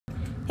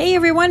Hey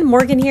everyone,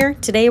 Morgan here.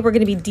 Today we're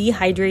going to be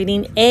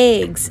dehydrating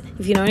eggs.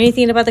 If you know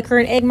anything about the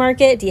current egg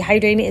market,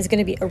 dehydrating is going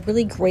to be a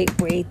really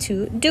great way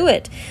to do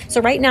it.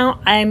 So right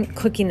now I'm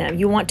cooking them.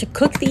 You want to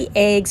cook the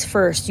eggs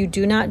first. You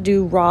do not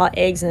do raw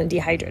eggs in a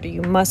dehydrator.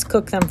 You must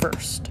cook them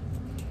first.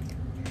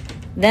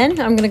 Then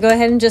I'm going to go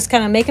ahead and just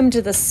kind of make them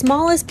to the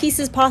smallest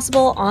pieces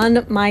possible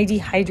on my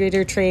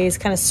dehydrator trays,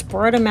 kind of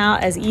spread them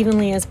out as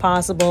evenly as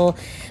possible,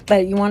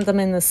 but you want them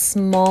in the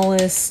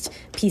smallest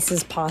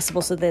pieces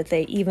possible so that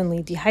they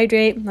evenly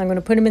dehydrate. I'm going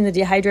to put them in the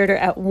dehydrator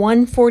at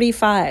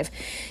 145.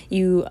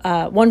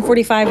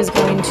 145 is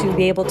going to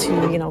be able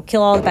to,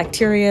 kill all the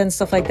bacteria and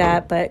stuff like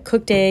that, but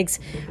cooked eggs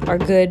are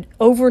good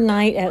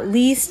overnight at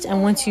least,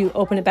 and once you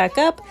open it back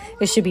up,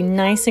 it should be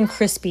nice and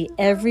crispy.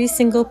 Every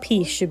single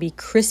piece should be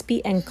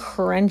crispy and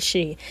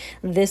crunchy.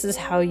 This is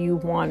how you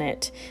want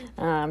it,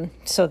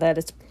 so that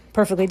it's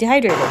perfectly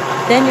dehydrated.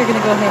 Then you're going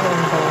to go ahead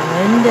and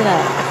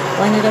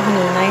blend it up into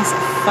a nice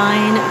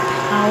fine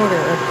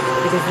powder,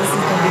 because this is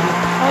going to be the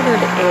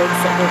powdered eggs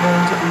that we're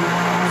going to be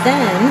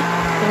then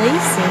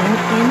placing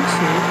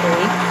into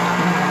a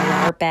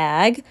Mylar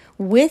bag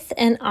with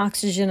an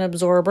oxygen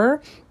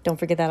absorber. Don't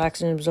forget that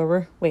oxygen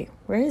absorber. Wait,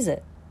 where is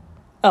it?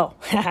 Oh,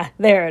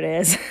 there it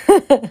is.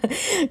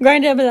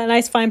 Grind it up in that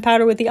nice fine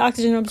powder with the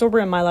oxygen absorber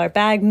and Mylar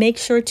bag. Make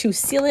sure to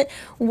seal it.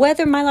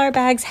 Whether Mylar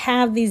bags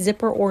have the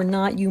zipper or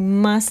not, you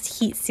must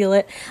heat seal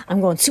it.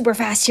 I'm going super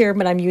fast here,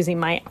 but I'm using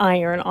my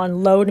iron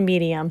on low to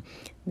medium.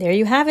 There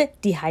you have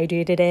it,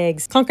 dehydrated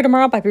eggs. Conquer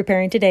tomorrow by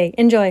preparing today.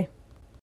 Enjoy.